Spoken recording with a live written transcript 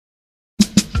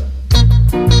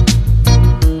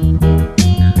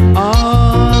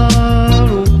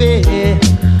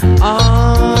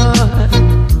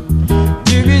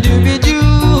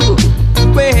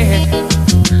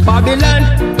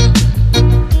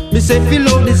say feel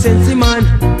out the Sensi man.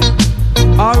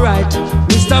 Alright,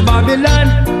 Mr. Babylon,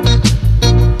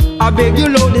 I beg you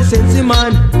load the Sensi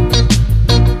man.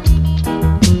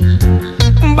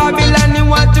 Babylon, he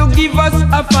want to give us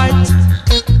a fight.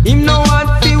 Him no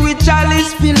want feel with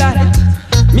chalice feel light.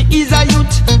 Me is a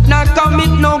youth, not commit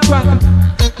no crime.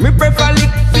 Me prefer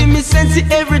lick feel me Sensi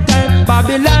every time.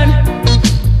 Babylon,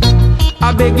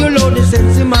 I beg you load the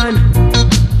Sensi man.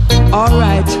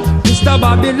 Alright, Mr.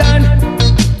 Babylon,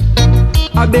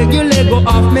 I beg you let go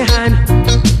off me hand.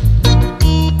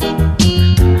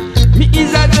 Me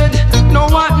is a dread, no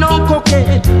want no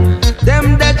cocaine.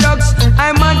 Them the drugs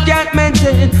I man can't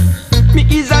maintain. Me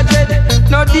is a dread,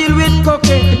 no deal with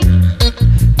cocaine.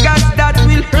 Cause that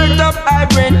will hurt up my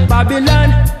brain.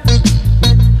 Babylon,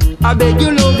 I beg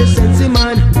you know the Sensi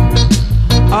man.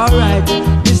 Alright,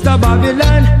 Mr.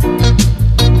 Babylon,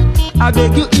 I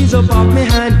beg you ease up off me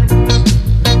hand.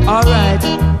 Alright,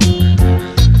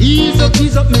 ease up,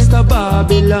 Mr.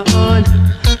 Babylon.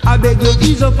 I beg you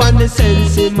ease up on the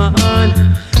Sensi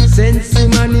man. Sensi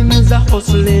man, him is a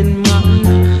hustling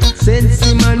man.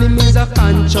 Sensi man, him is a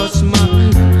conscious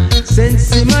man.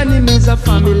 Sensi man, him is a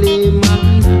family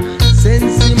man.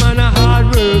 Sensi man, a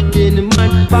hard working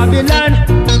man. Babylon,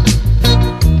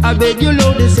 I beg you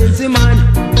load the Sensi man.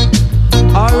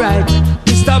 Alright,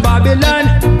 Mr. Babylon,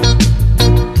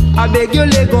 I beg you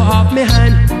let go off me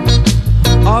hand.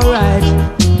 Alright,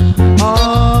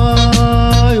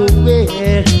 oh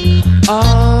yeah,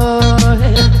 oh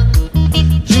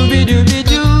dooby dooby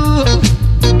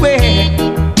doo, where,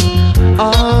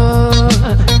 oh.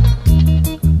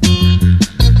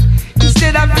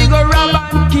 Instead of we go rob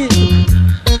and kill,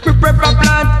 we prefer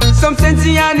plant some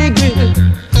Sensi and a grill.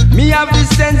 Me have the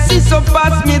Sensi, so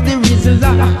pass me the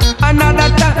Rizla. Another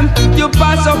time, you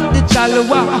pass up the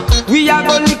Chalawa. We are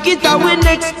gonna lick it away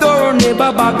next door,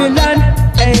 neighbor Babylon.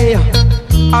 Hey,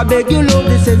 I beg you love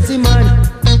the Sensi man.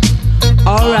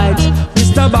 Alright,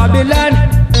 Mr. Babylon,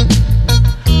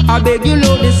 I beg you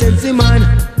love the Sensi man.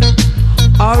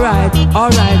 Alright,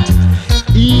 alright,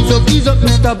 ease up,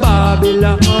 Mr.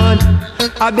 Babylon.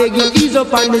 I beg you ease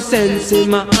up on the Sensi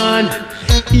man.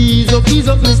 Ease up,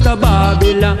 Mr.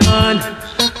 Babylon.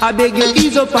 I beg you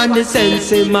ease up on the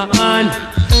Sensi man.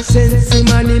 Sensi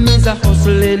man, him is a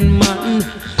hustling man.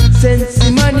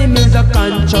 Sensi man, him is a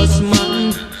conscious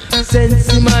man.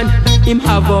 Sensi man, him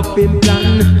have up him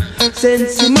plan.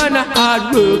 Sensi man, a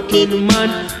hard working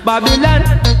man. Babylon,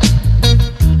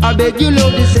 I beg you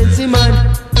love the Sensi man.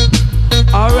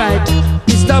 Alright,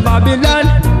 Mr. Babylon,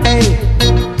 hey,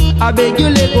 I beg you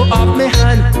let go off me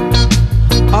hand.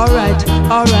 Alright,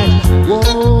 alright,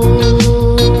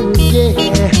 whoa,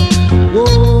 yeah,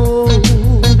 whoa,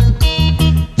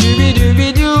 dooby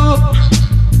dooby doo,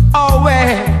 oh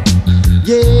yeah,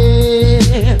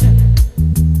 yeah.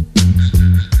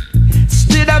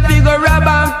 Still a figure rob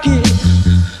and kill,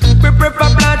 we prefer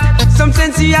plant some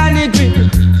Sensi and a drill.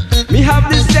 Me have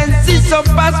the Sensi, so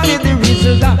pass me the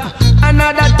Rizla.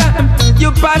 Another time,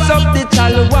 you pass up the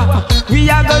Chalawa. We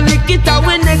are gonna lick it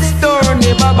away next door,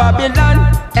 neighbor Babylon.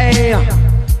 Hey,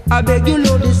 I beg you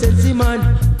load the Sensi man.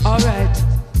 Alright,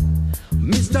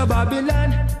 Mr.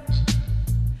 Babylon,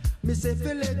 me say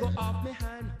feel go off me.